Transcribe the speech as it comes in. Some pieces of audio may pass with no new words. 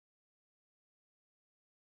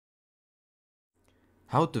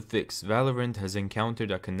How to fix Valorant has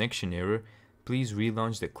encountered a connection error. Please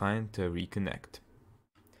relaunch the client to reconnect.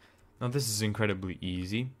 Now this is incredibly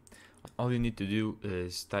easy. All you need to do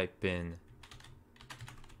is type in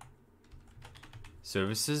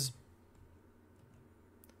services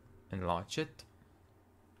and launch it.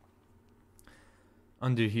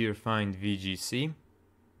 Under here find VGC.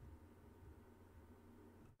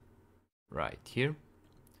 Right here.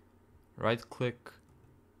 Right click,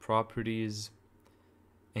 properties,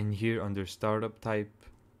 and here under startup type,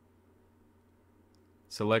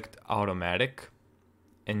 select automatic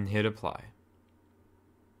and hit apply.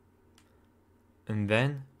 And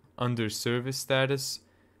then under service status,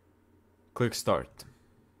 click start.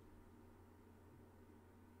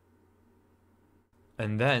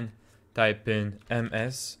 And then type in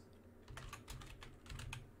ms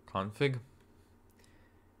config,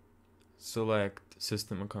 select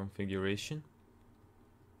system configuration.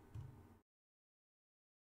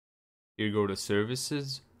 Here go to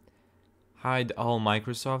services, hide all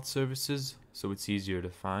Microsoft services so it's easier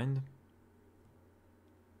to find.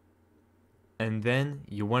 And then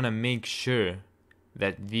you want to make sure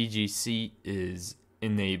that VGC is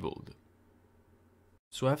enabled.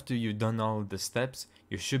 So after you've done all of the steps,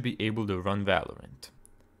 you should be able to run Valorant.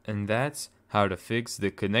 And that's how to fix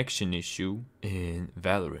the connection issue in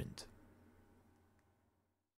Valorant.